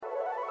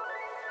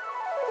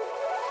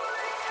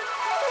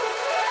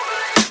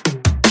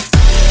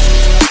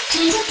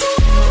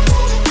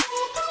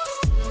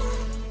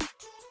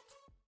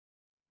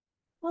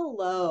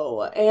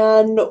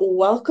and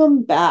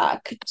welcome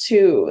back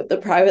to the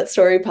Private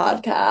Story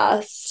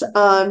Podcast.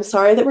 I'm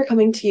sorry that we're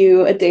coming to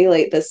you a day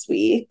late this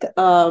week.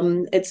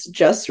 It's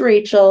just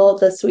Rachel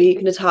this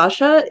week.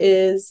 Natasha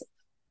is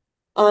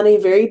on a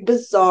very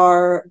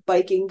bizarre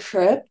biking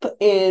trip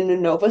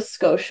in Nova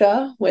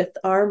Scotia with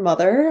our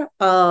mother.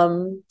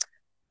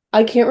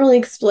 I can't really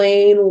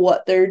explain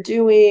what they're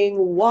doing,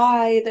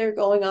 why they're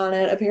going on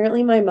it.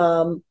 Apparently, my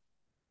mom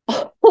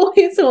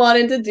always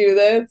wanted to do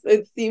this.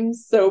 It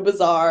seems so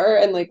bizarre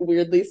and like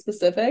weirdly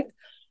specific,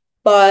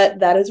 but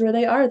that is where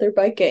they are. They're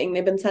biking.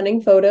 They've been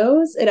sending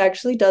photos. It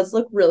actually does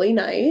look really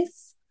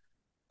nice.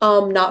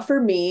 Not for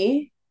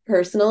me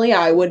personally,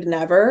 I would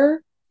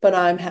never, but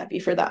I'm happy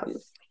for them.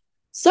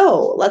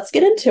 So let's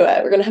get into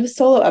it. We're gonna have a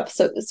solo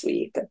episode this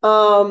week.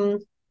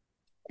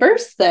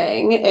 First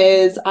thing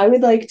is I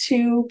would like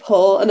to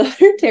pull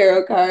another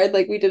tarot card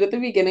like we did at the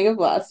beginning of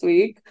last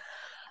week.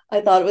 I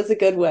thought it was a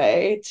good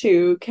way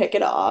to kick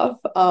it off.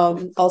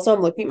 Also,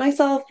 I'm looking at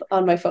myself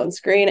on my phone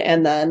screen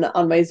and then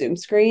on my Zoom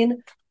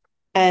screen.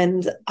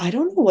 And I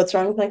don't know what's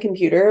wrong with my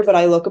computer, but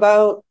I look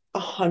about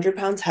 100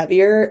 pounds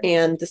heavier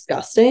and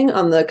disgusting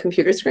on the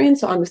computer screen.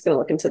 So I'm just going to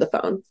look into the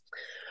phone.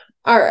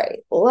 All right,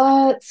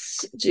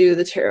 let's do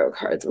the tarot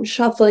cards. I'm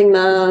shuffling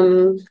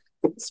them,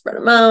 spread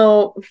them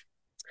out.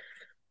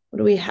 What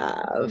do we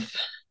have?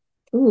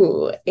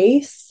 Ooh,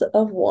 Ace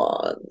of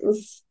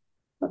Wands.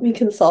 Let me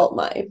consult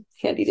my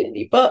handy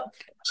dandy book.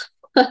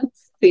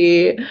 Let's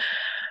see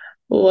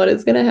what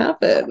is going to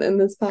happen in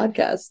this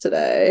podcast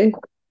today.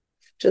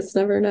 Just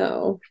never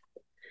know.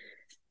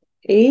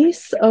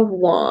 Ace of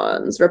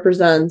Wands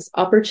represents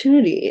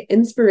opportunity,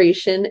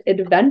 inspiration,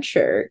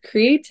 adventure,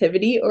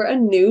 creativity, or a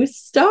new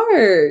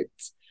start.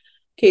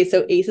 Okay,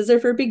 so aces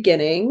are for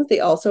beginnings. They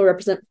also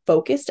represent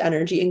focused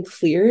energy and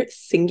clear,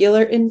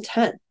 singular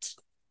intent.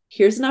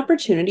 Here's an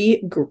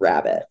opportunity,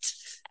 grab it.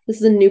 This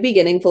is a new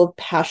beginning full of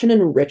passion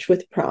and rich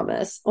with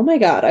promise. Oh my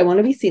God, I want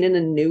to be seen in a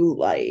new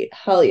light.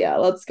 Hell yeah,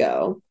 let's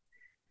go.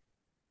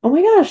 Oh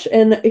my gosh,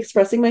 and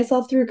expressing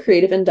myself through a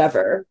creative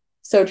endeavor.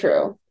 So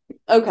true.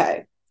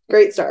 Okay,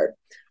 great start.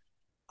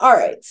 All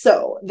right,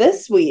 so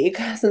this week,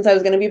 since I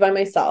was going to be by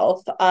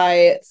myself,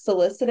 I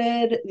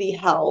solicited the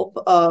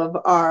help of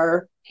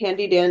our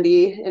handy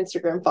dandy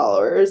Instagram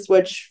followers,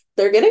 which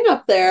they're getting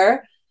up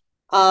there.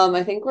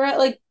 I think we're at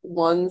like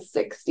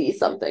 160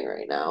 something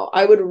right now.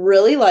 I would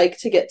really like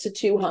to get to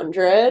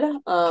 200.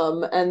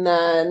 And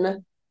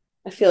then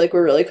I feel like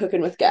we're really cooking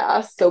with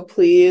gas. So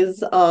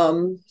please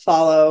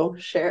follow,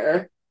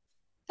 share,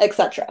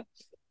 etc.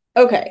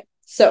 Okay.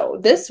 So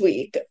this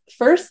week,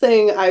 first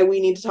thing we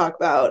need to talk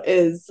about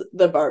is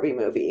the Barbie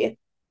movie.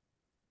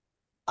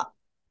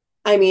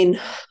 I mean,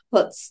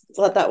 let's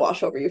let that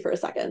wash over you for a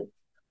second.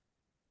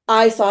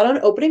 I saw it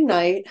on opening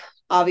night,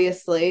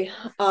 obviously.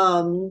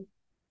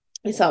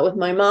 I saw it with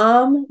my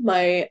mom,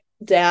 my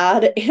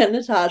dad, and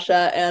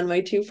Natasha, and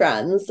my two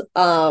friends.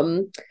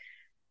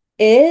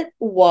 It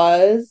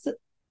was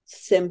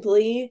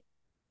simply,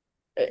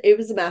 it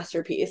was a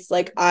masterpiece.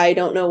 Like, I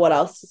don't know what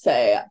else to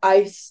say.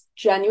 I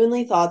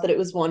genuinely thought that it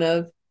was one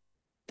of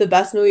the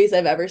best movies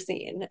I've ever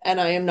seen.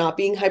 And I am not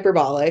being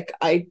hyperbolic.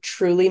 I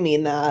truly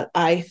mean that.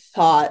 I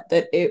thought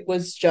that it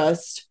was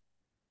just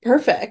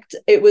perfect.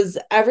 It was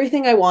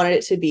everything I wanted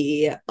it to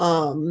be.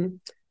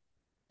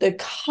 The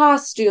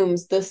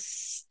costumes, the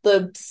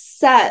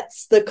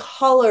sets, the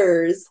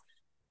colors,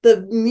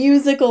 the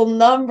musical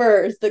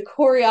numbers, the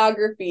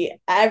choreography,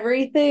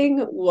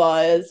 everything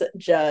was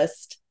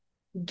just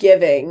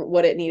giving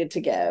what it needed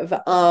to give.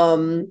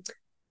 And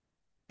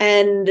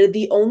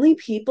the only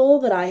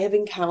people that I have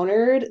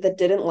encountered that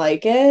didn't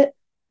like it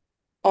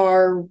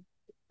are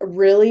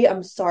really,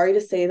 I'm sorry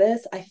to say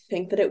this, I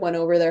think that it went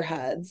over their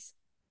heads.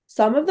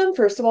 Some of them,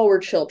 first of all, were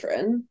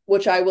children,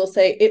 which I will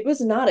say it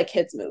was not a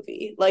kids'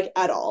 movie, like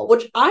at all,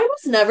 which I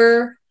was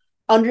never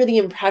under the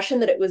impression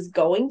that it was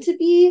going to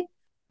be.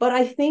 But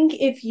I think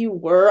if you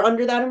were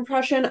under that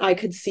impression, I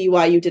could see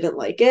why you didn't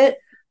like it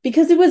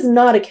because it was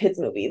not a kids'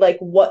 movie, like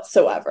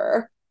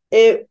whatsoever.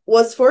 It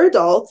was for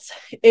adults,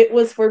 it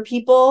was for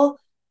people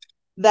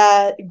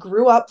that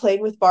grew up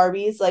playing with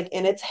Barbies like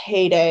in its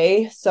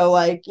heyday. So,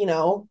 like,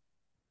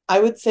 I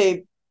would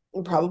say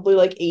probably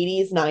like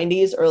 80s,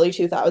 90s, early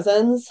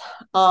 2000s.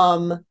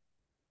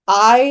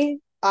 I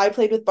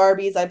played with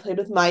Barbies, I played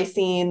with my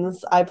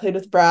scenes, I played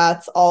with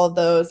Bratz, all of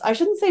those. I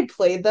shouldn't say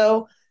played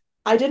though.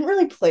 I didn't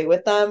really play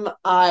with them.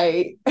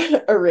 I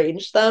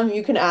arranged them.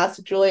 You can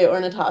ask Julia or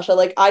Natasha.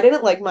 Like, I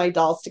didn't like my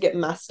dolls to get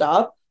messed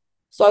up.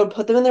 So I would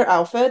put them in their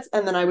outfits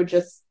and then I would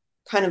just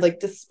kind of like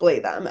display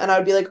them. And I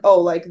would be like,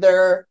 oh, like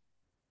they're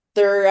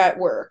at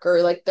work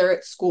or like they're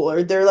at school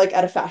or they're like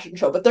at a fashion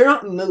show, but they're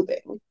not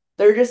moving.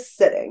 They're just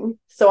sitting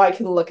so I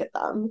can look at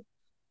them.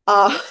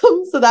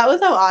 So that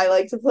was how I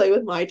like to play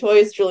with my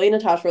toys. Julie and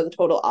Natasha were the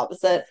total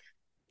opposite.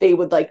 They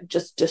would like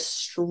just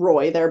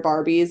destroy their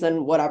Barbies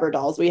and whatever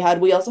dolls we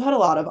had. We also had a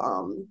lot of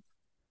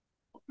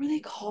what were they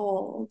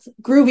called?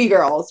 Groovy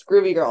girls.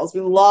 Groovy girls. We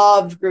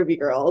loved groovy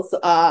girls.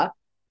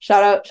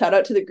 Shout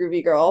out to the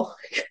groovy girl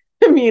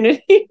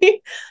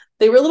community.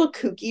 they were a little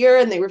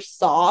kookier and they were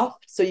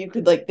soft, so you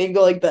could like they'd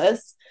go like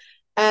this,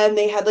 and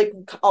they had like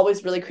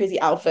always really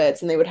crazy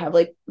outfits, and they would have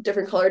like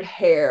different colored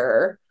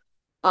hair,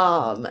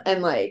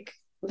 and like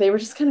they were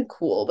just kind of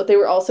cool, but they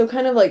were also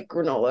kind of like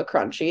granola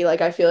crunchy.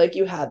 Like I feel like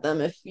you had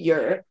them if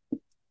you're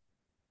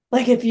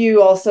like if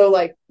you also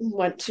like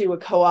went to a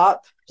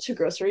co-op to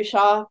grocery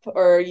shop,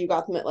 or you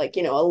got them at like,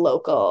 you know, a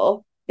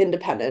local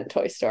independent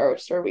toy store,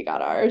 which is where we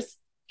got ours.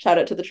 Shout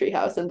out to the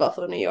Treehouse in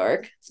Buffalo, New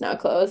York. It's now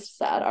closed.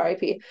 Sad.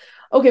 R.I.P.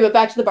 Okay, but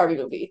back to the Barbie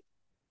movie.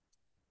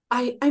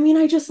 I mean,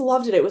 I just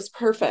loved it. It was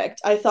perfect.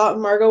 I thought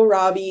Margot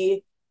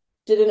Robbie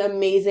did an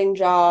amazing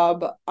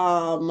job.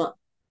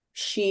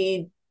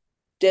 She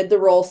did the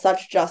role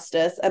such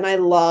justice, and I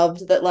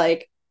loved that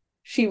like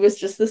she was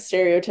just the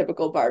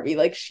stereotypical Barbie.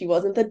 Like she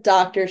wasn't the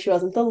doctor, she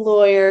wasn't the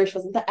lawyer, she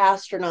wasn't the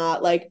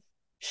astronaut. Like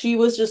she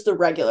was just a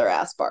regular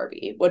ass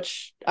Barbie,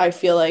 which I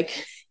feel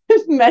like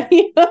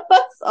many of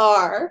us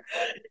are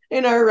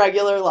in our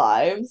regular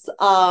lives.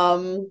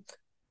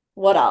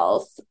 What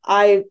else?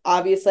 I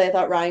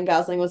thought Ryan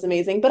Gosling was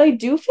amazing, but I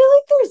do feel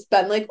like there's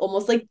been like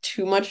almost like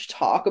too much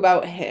talk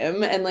about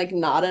him and like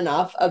not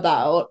enough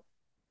about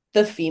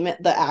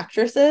the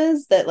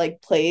actresses that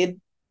like played,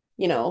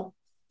 you know,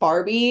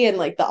 Barbie and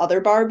like the other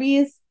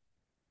Barbies.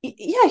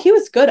 Yeah, he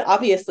was good,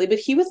 obviously, but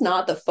he was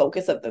not the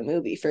focus of the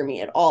movie for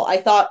me at all. I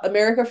thought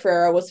America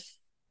Ferrera was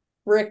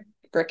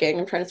fricking,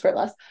 I'm trying to swear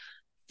less,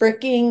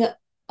 freaking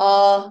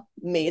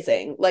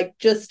amazing. Like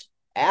just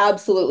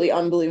absolutely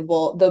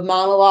unbelievable. The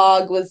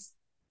monologue was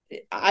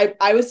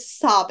I was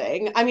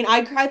sobbing. I mean,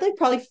 I cried like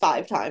probably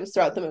 5 times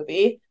throughout the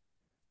movie.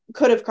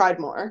 Could have cried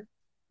more.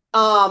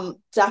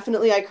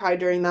 Definitely I cried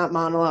during that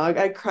monologue.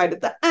 I cried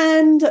at the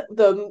end.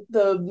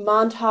 The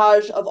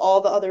montage of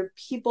all the other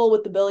people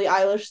with the Billie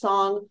Eilish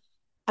song.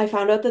 I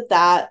found out that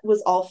that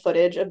was all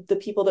footage of the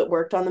people that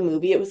worked on the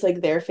movie. It was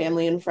like their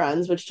family and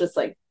friends, which just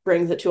like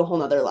brings it to a whole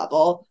nother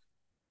level.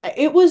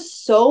 It was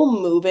so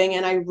moving,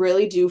 and I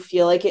really do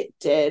feel like it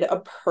did a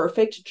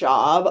perfect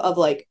job of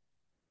like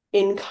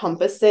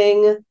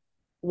encompassing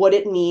what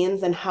it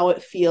means and how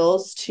it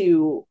feels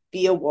to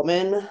be a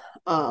woman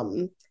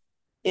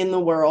in the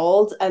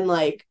world, and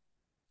like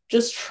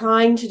just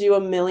trying to do a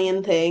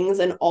million things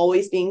and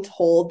always being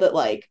told that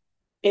like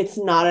it's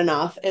not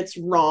enough, it's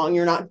wrong,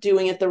 you're not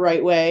doing it the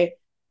right way,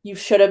 you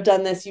should have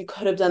done this, you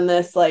could have done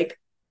this, like.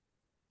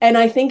 And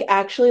I think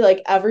actually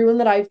like everyone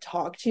that I've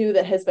talked to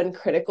that has been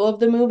critical of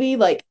the movie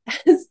like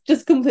has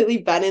just completely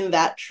been in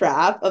that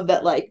trap of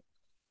that like,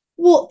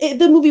 well,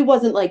 the movie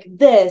wasn't like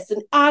this,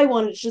 and I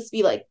wanted to just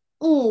be like,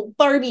 oh,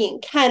 Barbie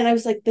and Ken. And I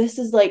was like, this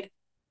is like,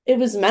 it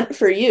was meant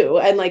for you,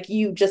 and like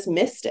you just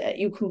missed it.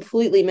 You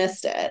completely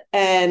missed it.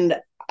 And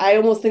I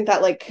almost think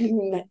that like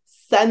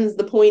sends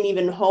the point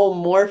even home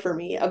more for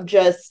me of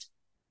just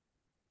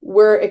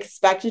we're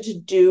expected to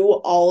do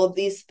all of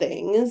these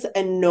things,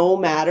 and no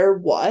matter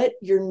what,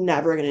 you're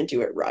never going to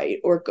do it right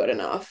or good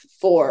enough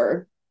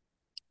for,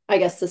 I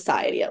guess,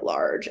 society at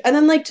large. And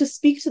then like to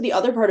speak to the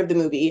other part of the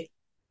movie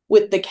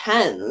with the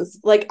Kens,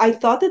 like I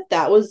thought that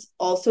that was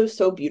also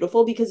so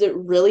beautiful because it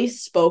really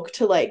spoke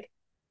to like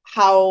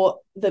how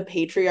the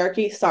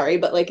patriarchy, sorry,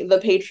 but like the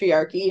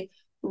patriarchy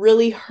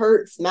really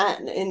hurts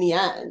men in the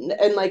end,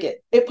 and like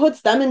it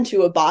puts them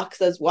into a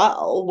box as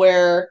well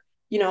where,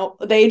 you know,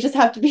 they just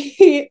have to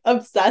be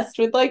obsessed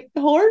with like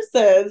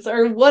horses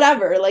or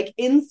whatever, like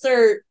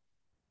insert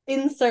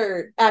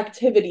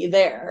activity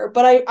there.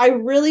 But I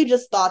really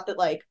just thought that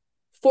like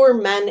for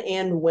men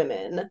and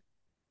women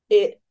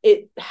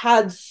it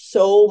had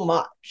so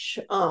much,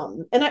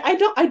 and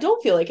I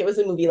don't feel like it was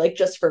a movie like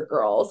just for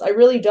girls. I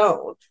really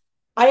don't.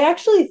 I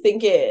actually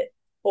think it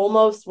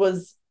almost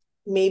was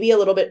maybe a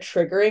little bit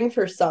triggering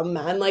for some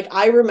men. Like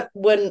I remember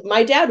when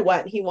my dad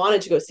went, he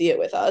wanted to go see it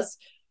with us,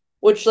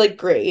 which like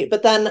great,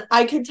 but then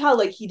I could tell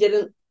like he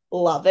didn't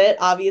love it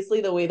obviously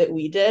the way that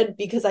we did,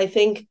 because I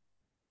think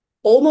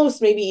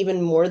almost maybe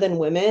even more than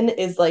women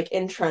is like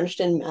entrenched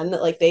in men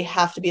that like they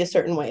have to be a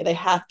certain way, they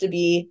have to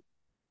be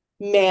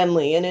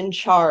manly and in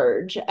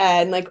charge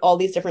and like all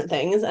these different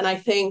things. And I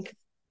think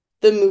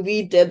the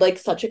movie did like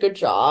such a good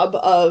job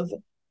of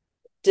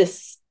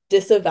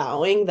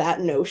disavowing that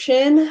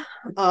notion,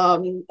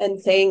 and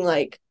saying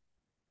like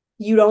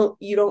you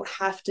don't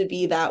have to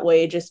be that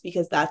way just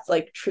because that's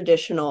like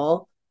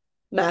traditional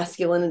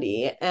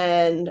masculinity.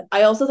 And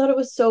I also thought it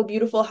was so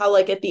beautiful how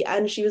like at the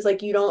end she was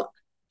like, you don't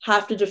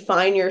have to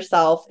define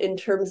yourself in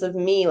terms of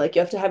me, like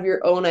you have to have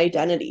your own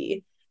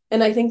identity.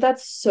 And I think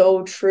that's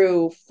so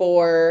true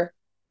for,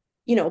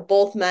 you know,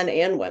 both men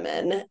and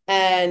women.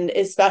 And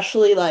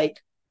especially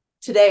like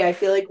today I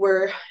feel like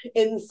we're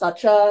in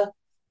such a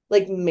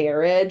like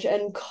marriage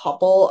and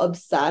couple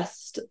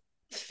obsessed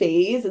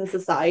phase in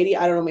society.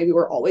 I don't know, maybe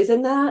we're always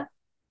in that,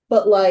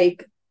 but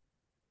like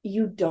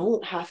you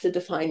don't have to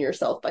define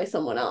yourself by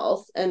someone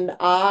else. And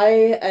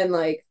I and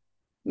like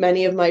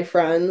many of my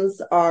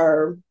friends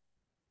are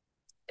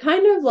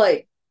kind of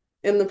like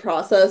in the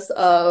process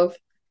of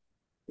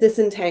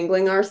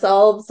disentangling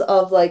ourselves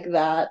of like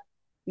that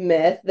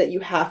myth that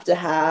you have to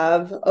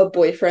have a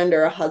boyfriend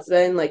or a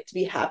husband like to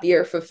be happy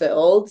or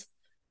fulfilled.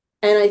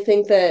 And I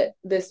think that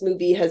this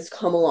movie has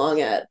come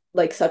along at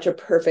like such a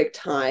perfect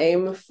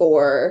time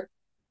for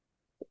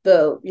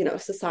the,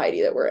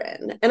 society that we're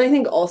in. And I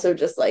think also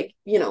just like,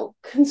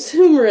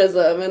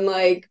 consumerism and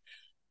like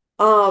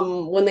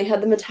when they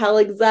had the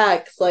metallic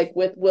execs like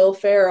with Will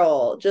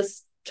Ferrell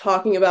just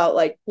talking about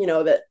like,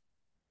 that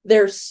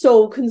they're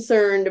so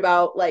concerned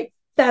about like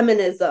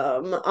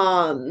feminism.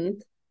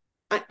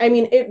 I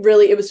mean,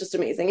 it was just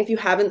amazing. If you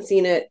haven't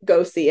seen it,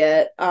 go see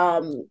it.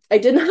 I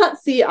did not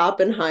see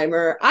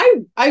Oppenheimer.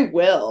 I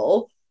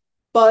will,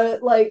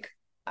 but like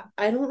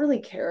I don't really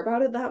care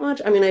about it that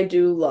much. I mean, I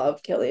do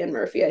love Cillian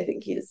Murphy. I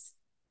think he's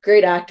a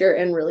great actor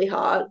and really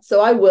hot.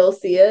 So I will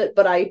see it,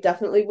 but I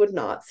definitely would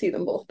not see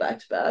them both back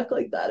to back.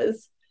 Like that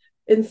is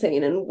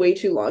insane and way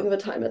too long of a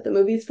time at the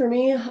movies for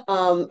me.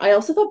 I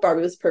also thought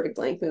Barbie was a perfect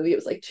length movie. It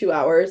was like 2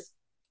 hours.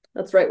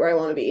 That's right where I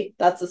want to be.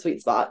 That's the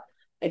sweet spot.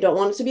 I don't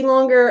want it to be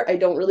longer. I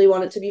don't really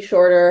want it to be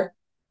shorter.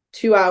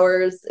 2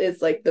 hours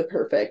is like the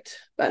perfect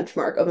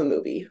benchmark of a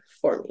movie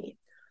for me.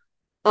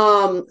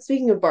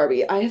 Speaking of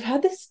Barbie, I have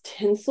had this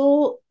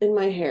tinsel in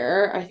my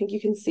hair. I think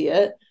you can see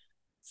it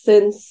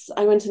since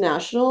I went to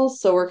nationals.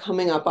 So we're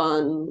coming up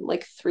on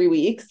like 3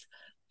 weeks.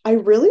 I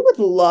really would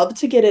love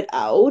to get it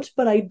out,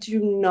 but I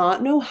do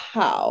not know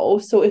how.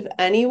 So if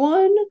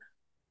anyone,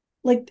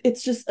 like,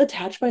 it's just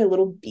attached by a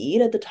little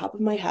bead at the top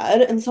of my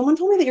head, and someone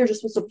told me that you're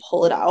just supposed to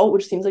pull it out,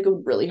 which seems like it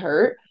would really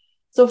hurt.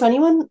 So if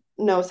anyone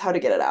knows how to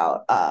get it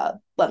out,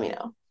 let me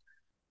know.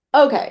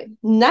 Okay,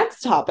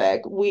 next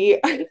topic we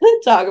are going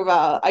to talk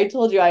about. I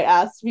told you I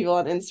asked people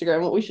on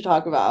Instagram what we should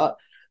talk about.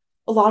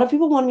 A lot of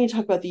people wanted me to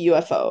talk about the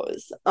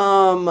UFOs.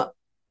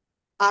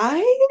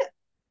 I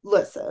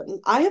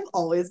listen, I have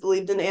always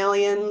believed in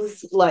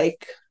aliens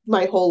like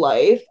my whole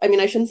life. I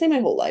mean, I shouldn't say my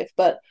whole life,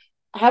 but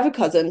I have a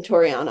cousin,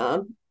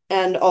 Toriana,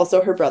 and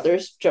also her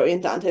brothers, Joey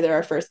and Dante. They're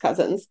our first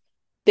cousins.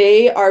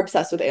 They are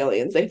obsessed with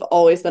aliens. They've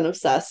always been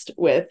obsessed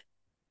with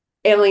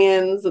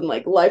aliens and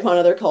like life on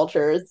other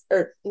cultures,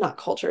 or not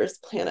cultures,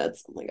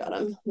 planets. Oh my God,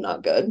 I'm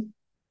not good.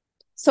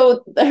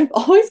 So they've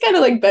always kind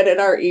of like been in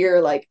our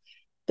ear, like,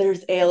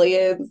 there's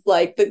aliens,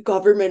 like the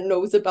government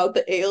knows about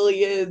the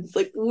aliens,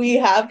 like we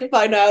have to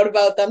find out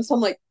about them. So I'm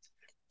like,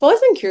 I've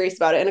always been curious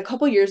about it. And a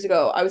couple years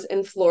ago, I was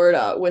in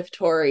Florida with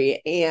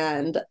Tori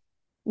and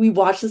we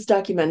watched this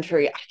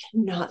documentary. I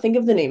cannot think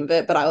of the name of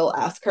it, but I will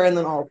ask her and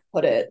then I'll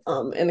put it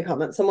in the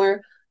comments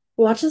somewhere.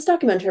 We watched this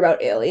documentary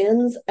about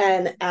aliens.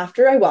 And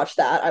after I watched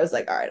that, I was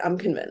like, all right, I'm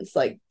convinced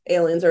like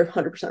aliens are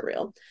 100%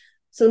 real.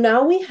 So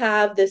now we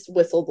have this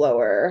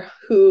whistleblower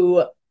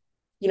who,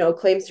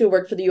 claims to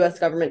work for the US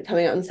government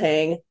coming out and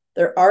saying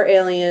there are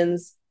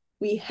aliens.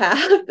 We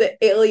have the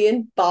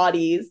alien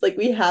bodies, like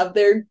we have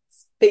their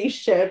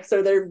spaceships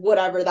or their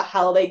whatever the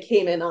hell they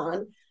came in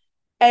on.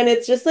 And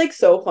it's just like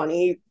so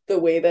funny the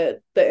way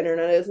that the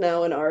internet is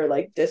now in our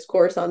like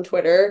discourse on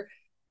Twitter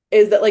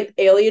is that like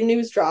alien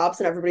news drops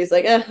and everybody's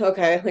like,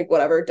 okay, like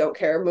whatever, don't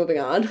care, moving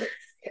on.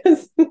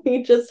 Because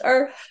we just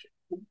are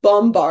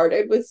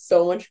bombarded with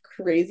so much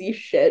crazy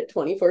shit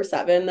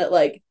 24/7 that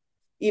like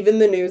even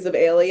the news of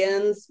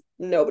aliens,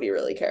 nobody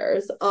really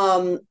cares.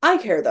 I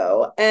care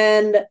though.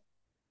 And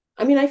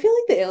I mean, I feel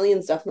like the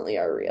aliens definitely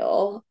are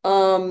real.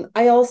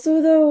 I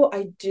also though,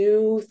 I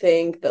do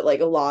think that like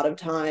a lot of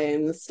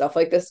times stuff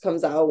like this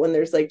comes out when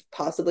there's like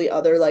possibly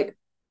other like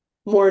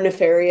more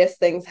nefarious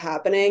things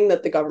happening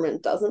that the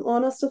government doesn't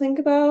want us to think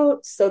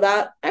about. So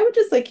that I would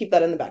just like keep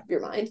that in the back of your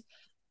mind.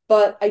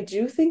 But I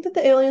do think that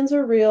the aliens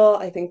are real.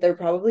 I think they're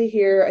probably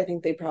here. I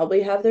think they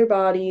probably have their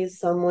bodies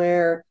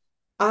somewhere.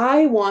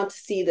 I want to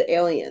see the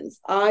aliens.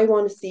 I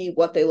want to see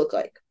what they look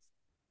like.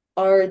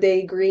 Are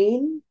they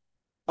green?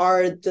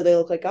 Do they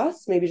look like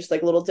us? Maybe just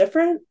like a little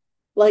different?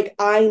 Like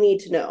I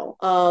need to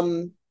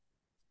know.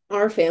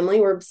 Our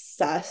family, we're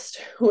obsessed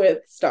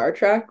with Star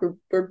Trek.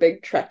 We're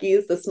big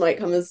Trekkies. This might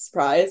come as a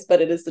surprise,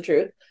 but it is the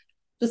truth.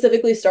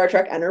 Specifically Star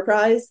Trek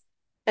Enterprise.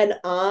 And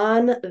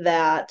on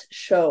that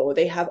show,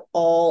 they have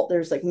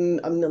there's like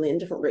a million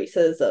different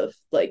races of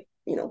like,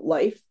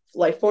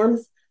 life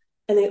forms.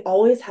 And they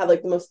always have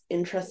like the most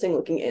interesting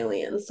looking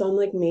aliens. So I'm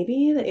like,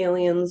 maybe the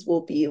aliens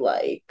will be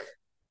like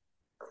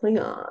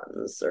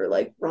Klingons or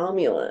like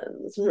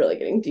Romulans. I'm really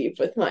getting deep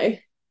with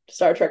my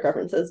Star Trek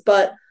references.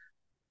 But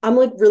I'm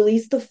like,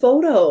 release the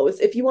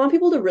photos. If you want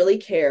people to really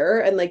care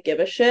and like give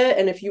a shit,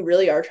 and if you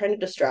really are trying to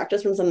distract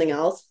us from something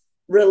else,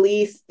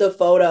 release the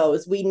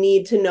photos. We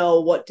need to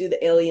know, what do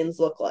the aliens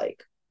look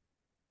like.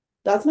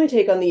 That's my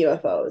take on the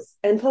UFOs.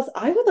 And plus,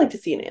 I would like to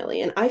see an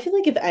alien. I feel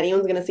like if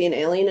anyone's going to see an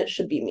alien, it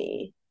should be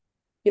me.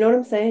 You know what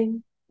I'm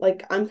saying?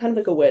 Like, I'm kind of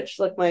like a witch.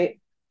 Like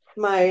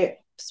my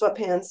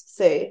sweatpants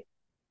say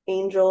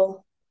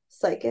angel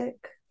psychic.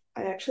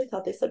 I actually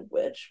thought they said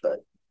witch, but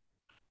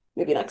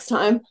maybe next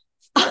time.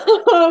 So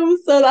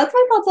that's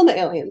my thoughts on the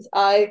aliens.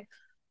 I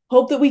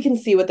hope that we can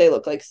see what they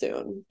look like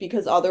soon,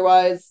 because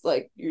otherwise,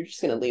 like, you're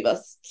just going to leave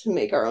us to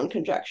make our own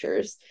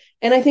conjectures.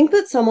 And I think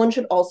that someone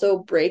should also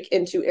break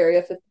into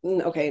Area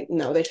 50. Okay,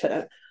 no, they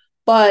shouldn't.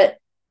 But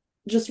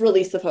just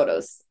release the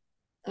photos.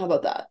 How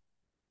about that?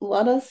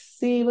 let us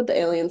see what the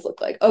aliens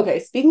look like. Okay,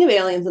 speaking of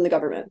aliens in the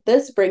government,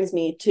 this brings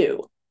me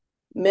to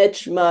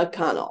Mitch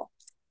McConnell.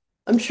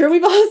 I'm sure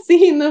we've all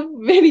seen the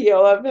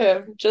video of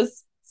him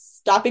just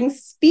stopping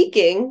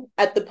speaking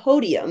at the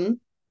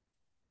podium.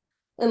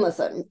 And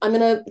listen, I'm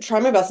gonna try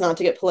my best not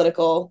to get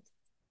political.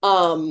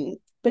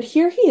 But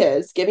here he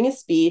is giving a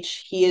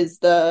speech. He is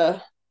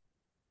the, I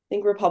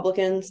think,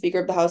 Republican Speaker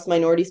of the House,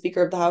 minority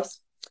Speaker of the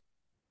House.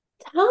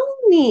 Tell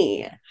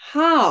me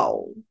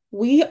how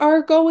we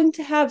are going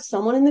to have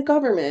someone in the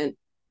government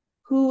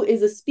who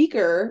is a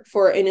speaker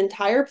for an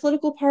entire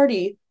political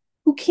party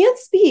who can't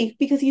speak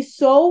because he's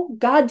so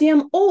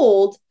goddamn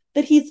old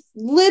that he's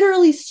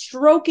literally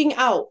stroking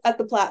out at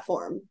the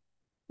platform.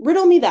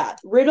 Riddle me that.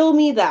 Riddle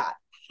me that.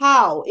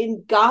 How,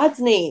 in God's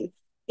name,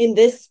 in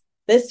this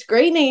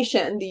great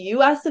nation, the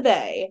US of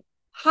A,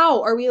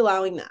 how are we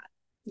allowing that?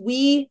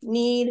 We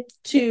need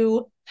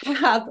to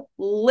have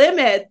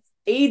limits,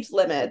 age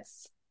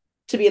limits,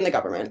 to be in the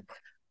government.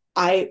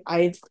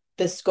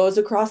 This goes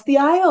across the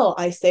aisle.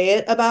 I say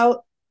it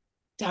about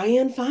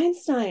Dianne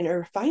Feinstein,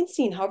 or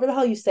Feinstein, however the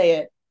hell you say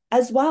it,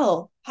 as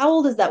well. How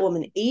old is that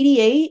woman?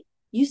 88?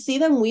 You see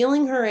them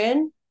wheeling her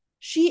in?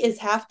 She is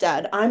half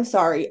dead. I'm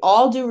sorry.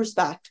 All due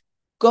respect.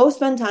 Go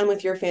spend time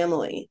with your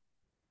family.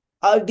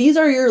 These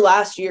are your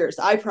last years.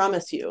 I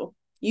promise you.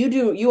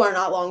 You are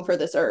not long for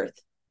this earth.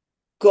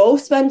 Go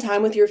spend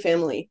time with your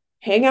family.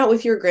 Hang out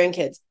with your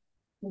grandkids.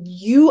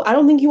 I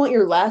don't think you want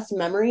your last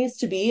memories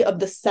to be of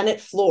the Senate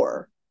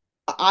floor.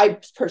 I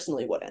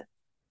personally wouldn't.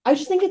 I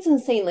just think it's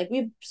insane. Like, we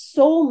have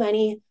so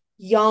many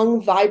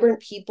young, vibrant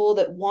people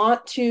that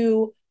want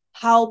to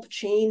help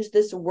change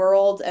this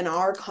world and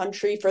our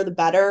country for the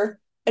better.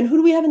 And who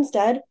do we have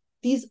instead?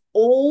 These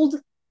old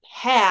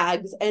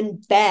hags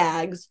and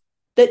bags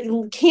that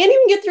can't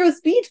even get through a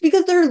speech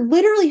because they're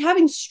literally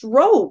having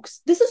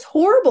strokes. This is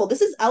horrible.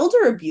 This is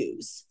elder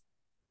abuse.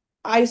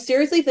 I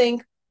seriously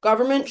think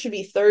government should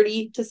be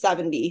 30 to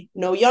 70.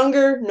 No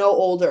younger, no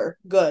older.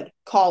 Good.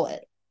 Call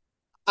it.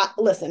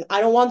 Listen,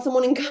 I don't want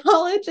someone in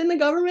college in the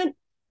government.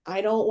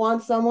 I don't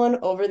want someone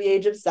over the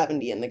age of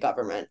 70 in the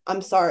government.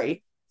 I'm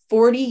sorry.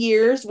 40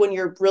 years when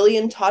you're really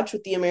in touch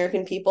with the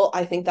American people,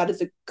 I think that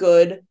is a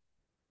good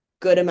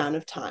amount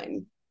of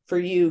time for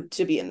you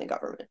to be in the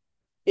government.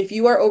 If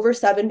you are over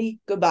 70,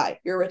 goodbye.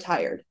 You're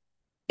retired.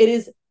 It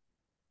is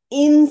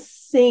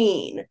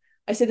insane.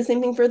 I say the same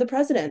thing for the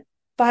president.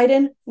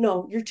 Biden,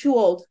 no, you're too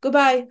old.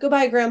 Goodbye.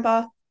 Goodbye,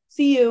 Grandpa.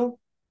 See you.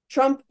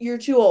 Trump, you're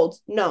too old.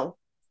 No.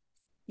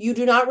 You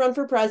do not run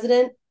for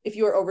president if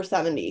you are over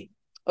 70.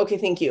 Okay,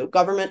 thank you.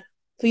 Government,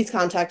 please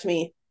contact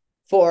me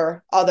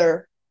for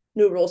other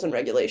new rules and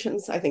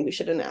regulations I think we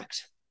should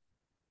enact.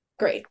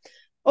 Great.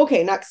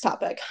 Okay, next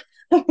topic.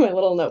 My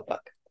little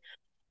notebook.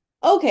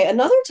 Okay,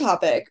 another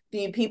topic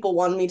the people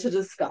wanted me to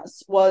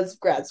discuss was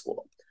grad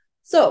school.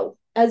 So,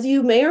 as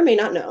you may or may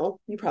not know,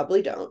 you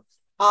probably don't,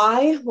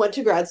 I went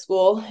to grad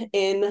school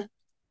in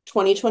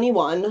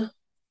 2021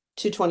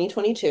 to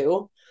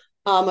 2022.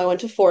 I went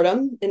to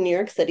Fordham in New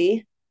York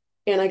City,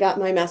 and I got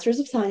my Master's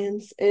of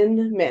Science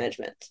in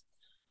Management.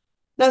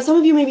 Now, some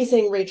of you may be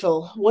saying,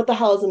 Rachel, what the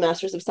hell is a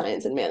Master's of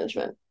Science in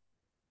Management?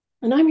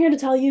 And I'm here to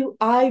tell you,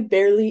 I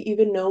barely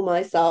even know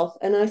myself,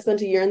 and I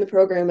spent a year in the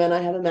program, and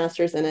I have a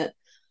master's in it.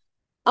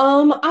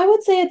 I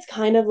would say it's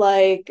kind of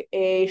like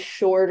a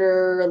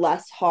shorter,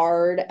 less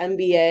hard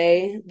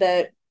MBA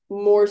that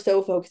more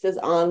so focuses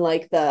on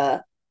like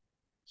the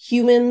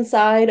human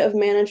side of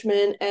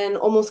management and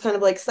almost kind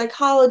of like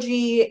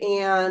psychology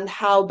and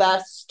how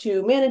best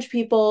to manage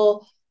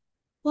people.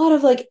 A lot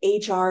of like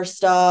HR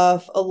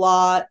stuff, a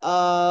lot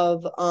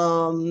of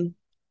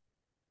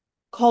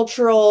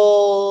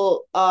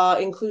cultural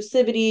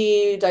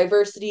inclusivity,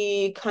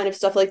 diversity, kind of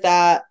stuff like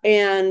that.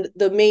 And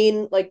the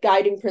main like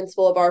guiding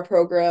principle of our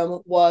program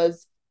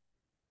was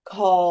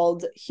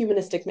called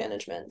humanistic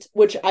management,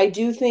 which I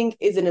do think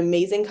is an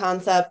amazing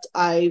concept.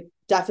 I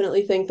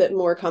definitely think that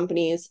more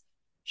companies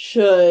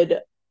should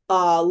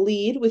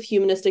lead with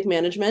humanistic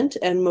management,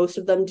 and most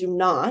of them do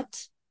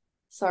not.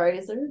 Sorry,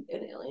 is there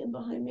an alien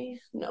behind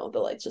me? No, the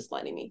light's just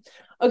blinding me.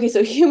 Okay,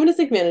 so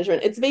humanistic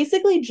management, it's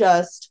basically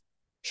just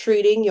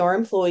treating your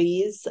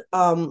employees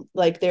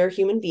like they're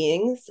human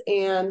beings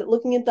and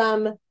looking at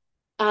them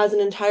as an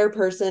entire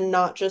person,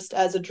 not just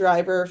as a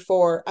driver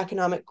for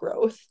economic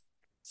growth.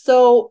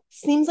 So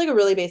seems like a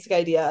really basic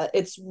idea.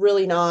 It's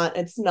really not.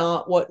 It's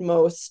not what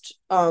most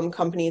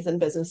companies and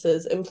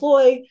businesses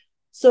employ.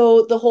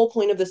 So the whole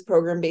point of this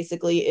program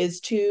basically is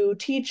to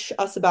teach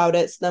us about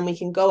it so then we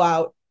can go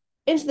out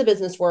into the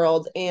business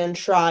world and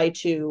try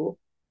to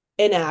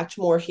enact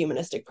more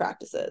humanistic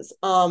practices.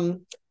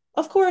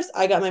 Of course,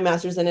 I got my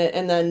master's in it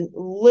and then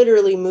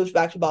literally moved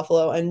back to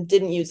Buffalo and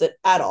didn't use it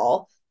at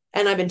all.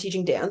 And I've been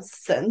teaching dance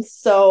since.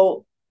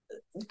 So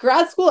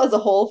grad school as a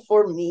whole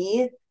for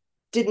me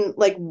didn't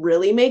like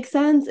really make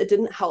sense. It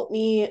didn't help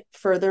me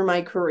further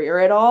my career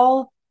at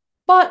all.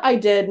 But I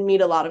did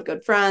meet a lot of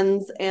good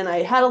friends and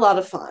I had a lot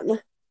of fun.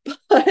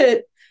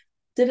 But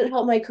did it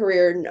help my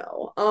career?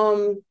 No.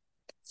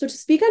 So to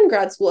speak on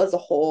grad school as a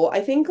whole,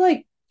 I think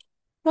like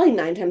probably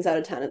 9 times out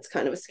of 10, it's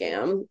kind of a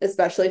scam,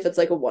 especially if it's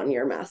like a 1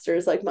 year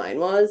master's like mine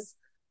was.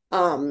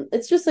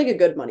 It's just like a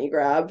good money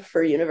grab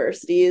for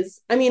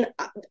universities. I mean,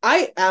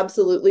 I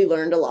absolutely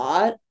learned a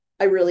lot.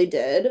 I really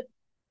did,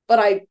 but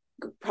I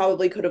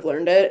probably could have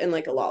learned it in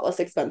like a lot less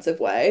expensive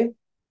way.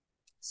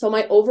 So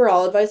my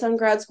overall advice on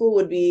grad school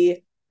would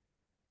be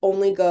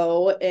only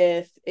go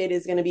if it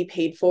is going to be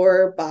paid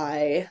for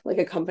by like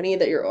a company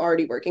that you're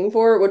already working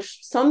for, which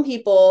some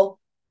people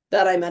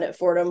that I met at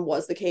Fordham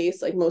was the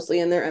case, like mostly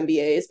in their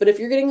MBAs. But if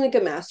you're getting like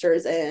a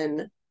master's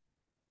in,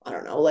 I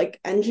don't know, like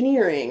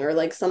engineering or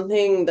like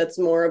something that's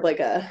more of like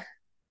a,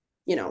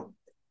 you know,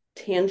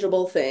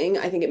 tangible thing,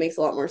 I think it makes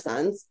a lot more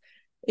sense.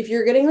 If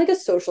you're getting like a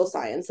social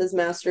sciences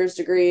master's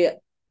degree,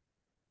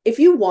 if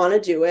you want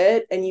to do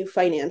it and you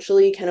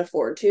financially can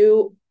afford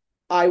to,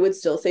 I would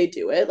still say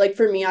do it. Like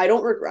for me, I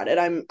don't regret it.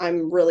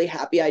 I'm really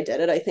happy I did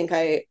it. I think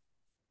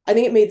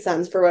it made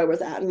sense for where I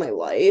was at in my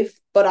life,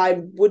 but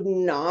I would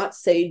not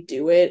say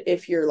do it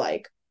if you're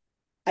like,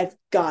 I've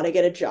got to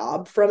get a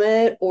job from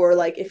it, or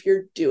like if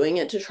you're doing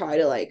it to try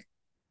to like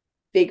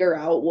figure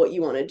out what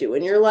you want to do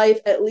in your life.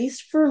 At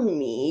least for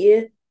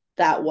me,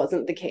 that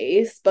wasn't the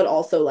case, but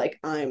also like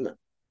I'm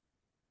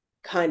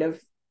kind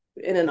of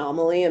an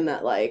anomaly in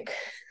that like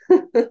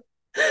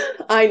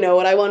I know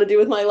what I want to do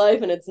with my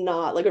life and it's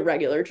not like a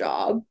regular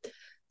job.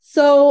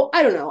 So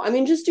I don't know. I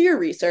mean, just do your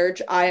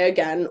research. I,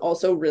 again,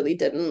 also really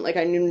didn't. Like,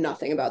 I knew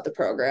nothing about the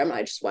program.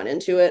 I just went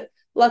into it.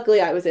 Luckily,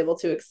 I was able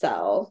to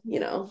excel, you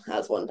know,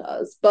 as one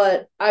does.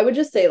 But I would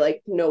just say,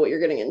 like, know what you're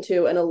getting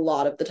into. And a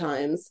lot of the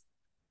times,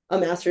 a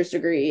master's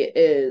degree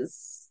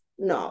is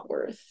not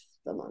worth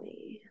the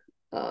money.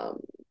 Um,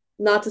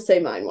 Not to say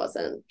mine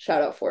wasn't.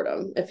 Shout out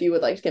Fordham. If you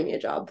would like to give me a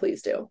job,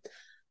 please do.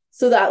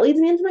 So that leads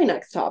me into my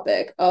next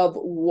topic of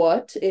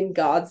what in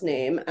God's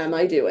name am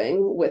I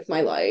doing with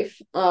my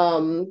life?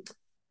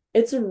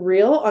 It's a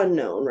real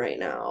unknown right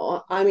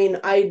now. I mean,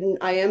 I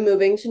am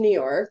moving to New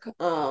York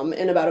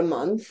in about a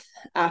month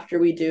after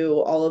we do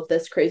all of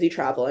this crazy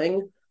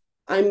traveling.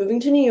 I'm moving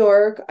to New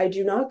York. I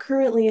do not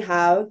currently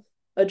have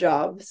a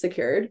job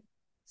secured.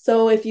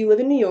 So if you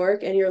live in New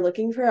York and you're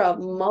looking for a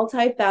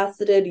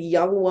multifaceted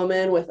young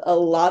woman with a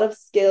lot of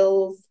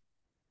skills,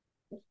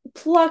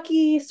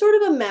 plucky, sort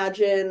of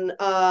imagine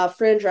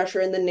Fran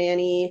Drescher in The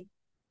Nanny,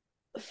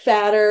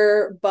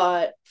 fatter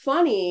but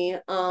funny,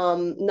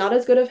 not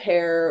as good of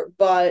hair,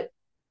 but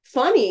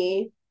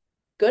funny,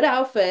 good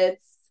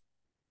outfits,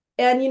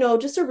 and you know,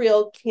 just a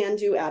real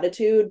can-do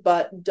attitude,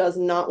 but does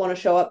not want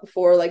to show up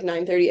before like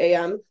 9:30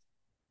 a.m.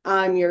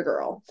 I'm your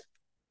girl.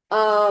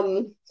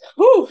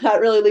 That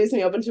really leaves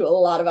me open to a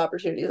lot of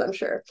opportunities, I'm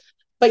sure.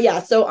 But yeah,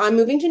 so I'm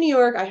moving to New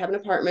York. I have an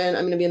apartment.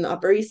 I'm going to be in the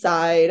Upper East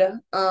Side.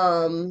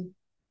 I'm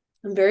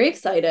very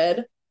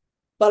excited,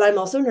 but I'm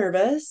also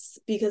nervous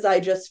because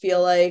I just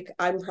feel like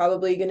I'm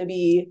probably going to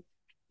be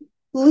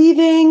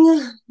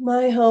leaving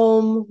my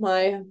home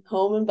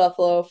in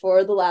Buffalo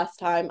for the last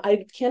time.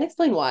 I can't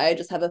explain why. I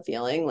just have a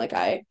feeling like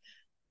I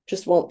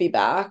just won't be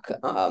back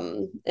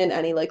in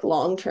any like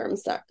long-term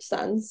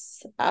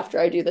sense after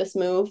I do this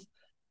move.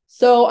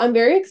 So I'm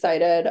very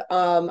excited.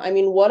 I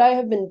mean, what I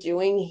have been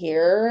doing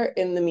here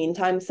in the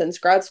meantime since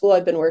grad school,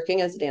 I've been working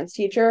as a dance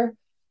teacher,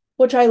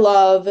 which I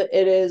love.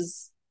 It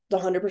is the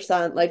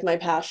 100% like my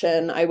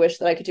passion. I wish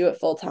that I could do it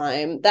full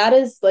time. That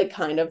is like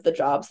kind of the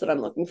jobs that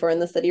I'm looking for in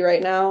the city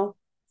right now,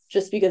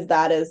 just because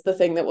that is the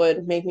thing that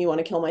would make me want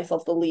to kill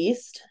myself the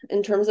least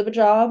in terms of a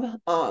job.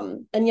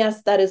 And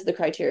yes, that is the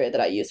criteria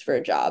that I use for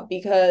a job,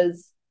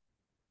 because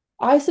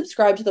I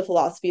subscribe to the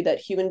philosophy that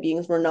human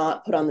beings were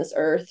not put on this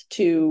earth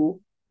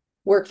to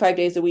work 5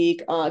 days a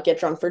week, get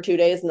drunk for 2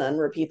 days, and then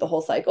repeat the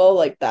whole cycle.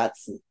 Like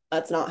that's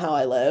not how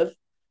I live.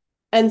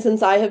 And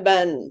since I have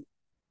been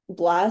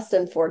blessed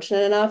and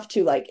fortunate enough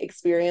to like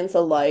experience a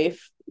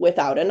life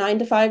without a 9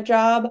 to 5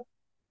 job,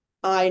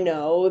 I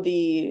know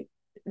the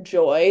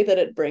joy that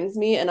it brings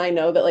me, and I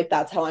know that like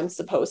that's how I'm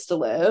supposed to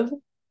live.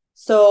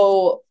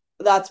 So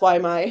that's why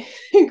my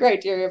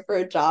criteria for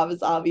a job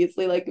is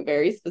obviously like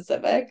very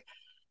specific.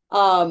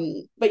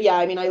 But yeah,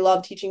 I mean, I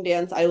love teaching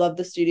dance. I love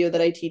the studio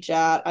that I teach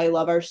at. I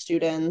love our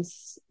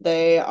students.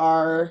 They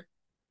are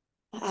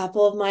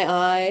apple of my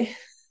eye,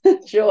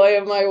 joy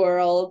of my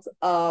world.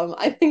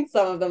 I think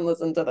some of them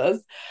listen to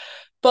this.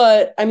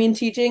 But I mean,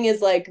 teaching is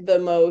like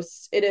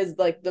it is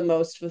like the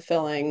most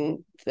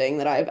fulfilling thing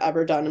that I've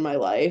ever done in my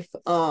life.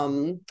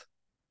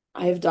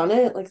 I've done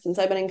it like since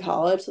I've been in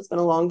college, so it's been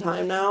a long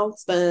time now.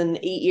 It's been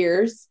 8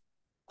 years.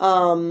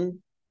 Um,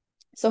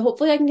 so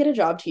hopefully I can get a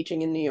job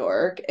teaching in New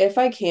York. If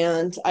I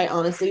can't, I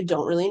honestly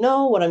don't really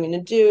know what I'm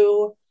gonna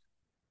do.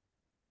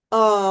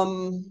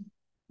 Um,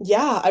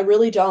 yeah, I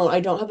really don't.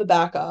 I don't have a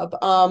backup.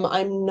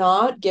 I'm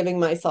not giving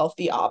myself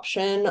the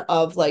option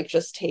of like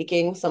just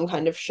taking some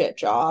kind of shit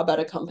job at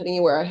a company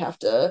where I have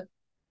to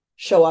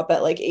show up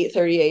at like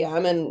 8:30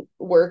 a.m. and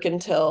work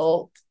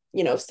until,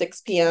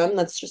 6 p.m.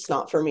 That's just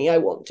not for me. I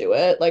won't do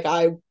it. Like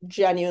I'd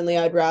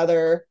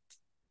rather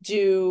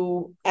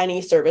do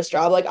any service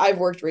job. Like I've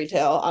worked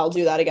retail. I'll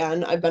do that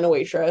again. I've been a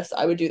waitress.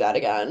 I would do that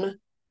again.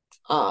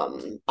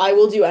 I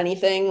will do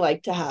anything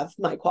like to have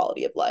my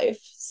quality of life.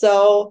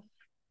 So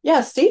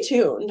yeah, stay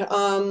tuned.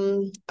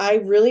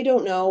 I really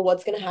don't know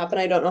what's gonna happen.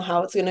 I don't know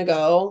how it's gonna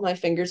go. My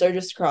fingers are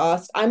just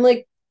crossed. I've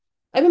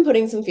been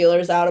putting some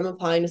feelers out. I'm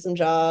applying to some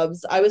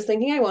jobs. I was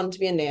thinking I wanted to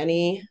be a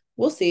nanny.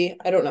 We'll see.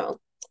 I don't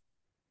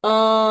know.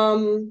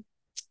 Um,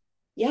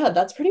 yeah,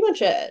 that's pretty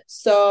much it.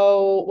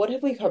 So, what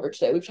have we covered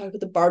today? We've talked about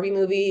the Barbie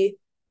movie,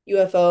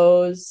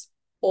 UFOs,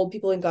 old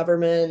people in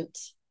government,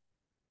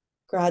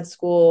 grad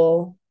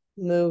school,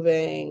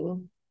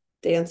 moving,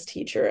 dance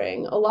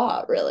teachering, a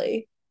lot,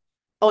 really.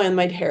 Oh, and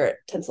my hair,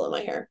 tinsel in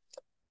my hair.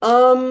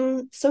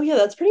 So yeah,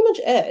 that's pretty much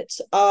it.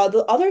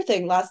 The other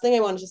thing, last thing I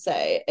wanted to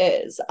say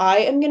is I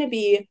am gonna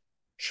be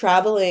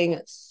traveling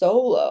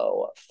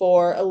solo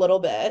for a little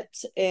bit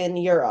in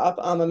Europe.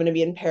 I'm gonna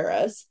be in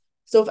Paris.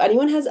 So if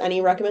anyone has any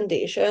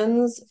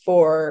recommendations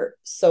for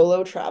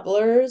solo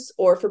travelers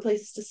or for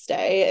places to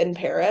stay in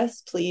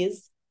Paris,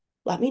 please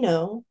let me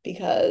know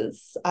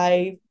because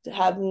I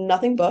have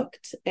nothing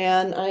booked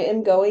and I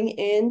am going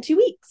in 2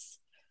 weeks.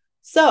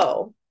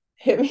 So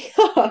hit me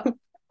up.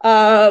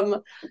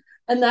 Um,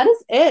 and that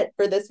is it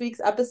for this week's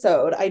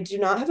episode. I do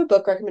not have a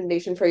book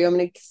recommendation for you. I'm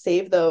going to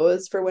save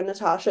those for when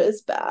Natasha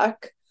is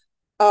back.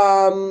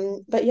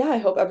 But yeah, I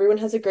hope everyone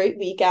has a great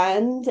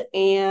weekend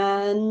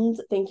and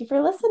thank you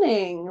for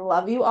listening.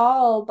 Love you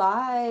all.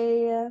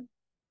 Bye.